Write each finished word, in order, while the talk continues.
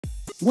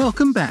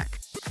Welcome back.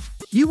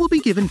 You will be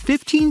given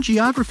 15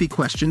 geography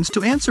questions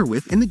to answer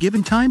with in the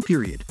given time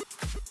period.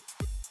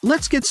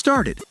 Let's get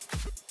started.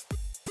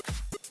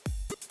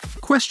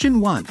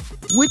 Question 1.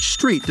 Which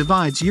strait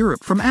divides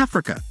Europe from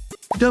Africa?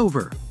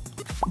 Dover,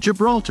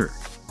 Gibraltar,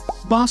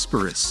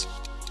 Bosporus.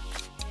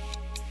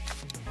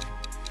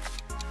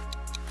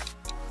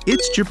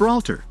 It's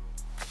Gibraltar.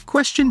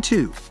 Question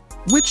 2.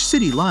 Which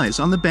city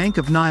lies on the bank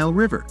of Nile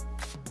River?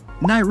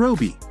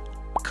 Nairobi,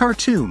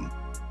 Khartoum,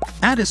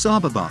 Addis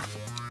Ababa.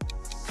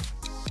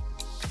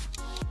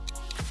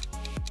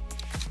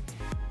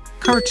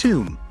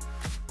 Khartoum.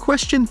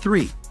 Question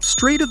 3.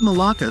 Strait of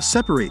Malacca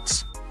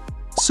separates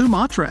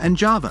Sumatra and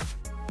Java,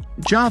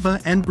 Java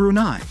and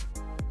Brunei,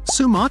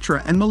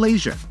 Sumatra and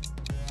Malaysia.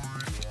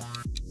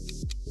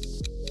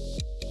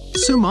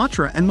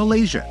 Sumatra and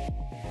Malaysia.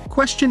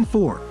 Question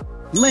 4.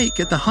 Lake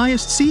at the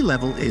highest sea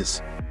level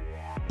is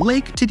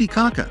Lake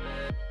Titicaca,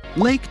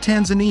 Lake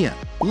Tanzania,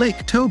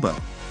 Lake Tobo.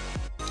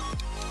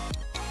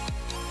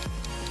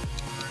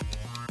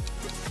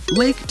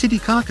 Lake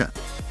Titicaca.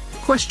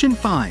 Question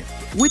 5.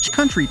 Which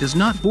country does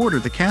not border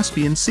the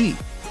Caspian Sea?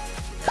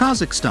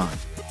 Kazakhstan,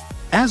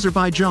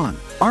 Azerbaijan,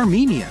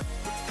 Armenia.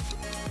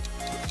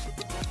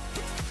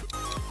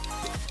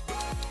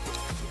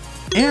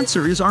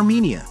 Answer is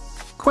Armenia.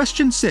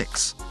 Question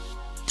 6.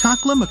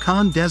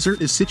 Taklamakan Desert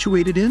is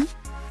situated in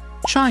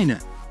China,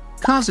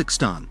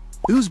 Kazakhstan,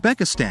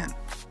 Uzbekistan.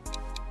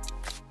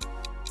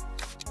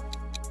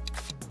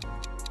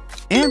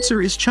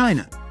 Answer is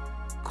China.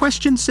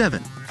 Question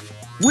 7.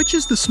 Which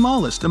is the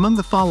smallest among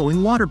the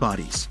following water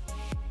bodies?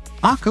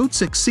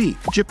 Okhotsk Sea,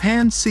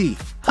 Japan Sea,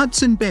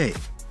 Hudson Bay.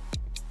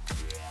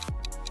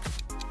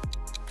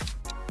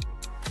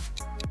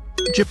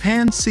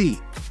 Japan Sea.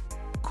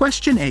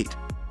 Question 8.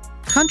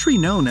 Country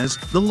known as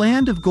the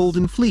Land of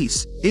Golden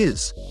Fleece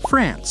is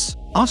France,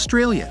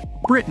 Australia,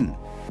 Britain.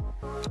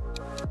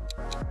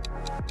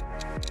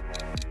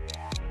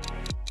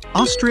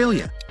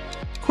 Australia.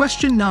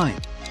 Question 9.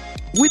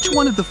 Which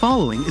one of the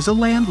following is a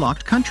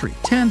landlocked country?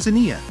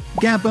 Tanzania,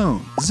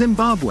 Gabon,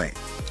 Zimbabwe.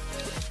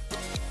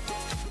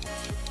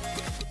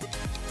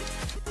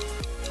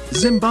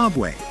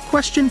 Zimbabwe.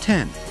 Question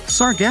 10.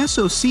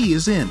 Sargasso Sea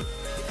is in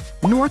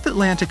North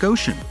Atlantic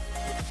Ocean,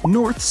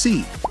 North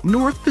Sea,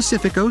 North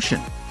Pacific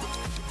Ocean.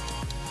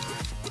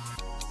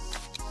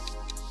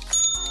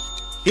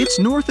 It's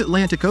North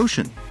Atlantic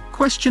Ocean.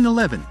 Question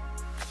 11.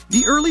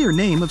 The earlier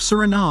name of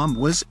Suriname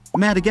was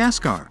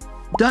Madagascar,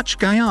 Dutch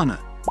Guyana,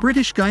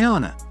 British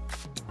Guyana.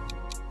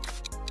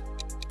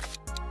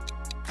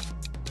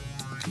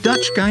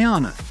 Dutch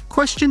Guyana.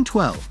 Question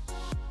 12.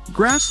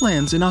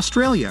 Grasslands in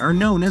Australia are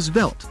known as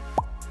veldt.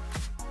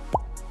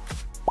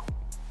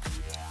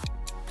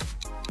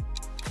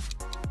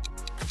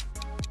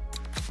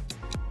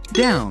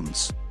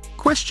 Downs.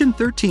 Question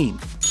 13.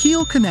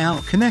 Kiel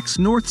Canal connects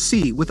North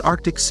Sea with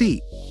Arctic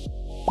Sea,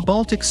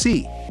 Baltic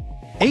Sea,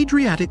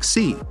 Adriatic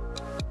Sea.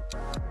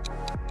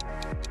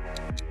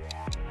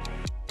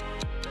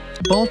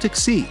 Baltic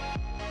Sea.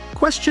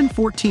 Question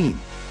 14.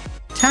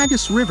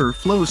 Tagus River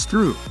flows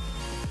through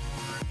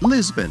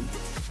Lisbon,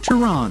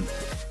 Tehran,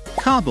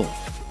 Kabul.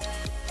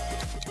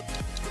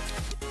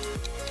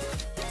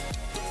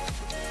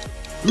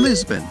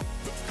 Lisbon.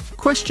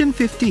 Question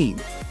 15.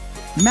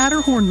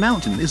 Matterhorn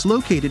Mountain is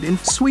located in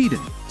Sweden,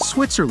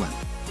 Switzerland,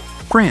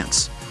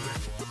 France.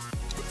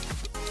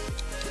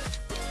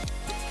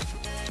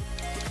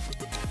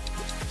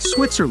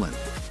 Switzerland.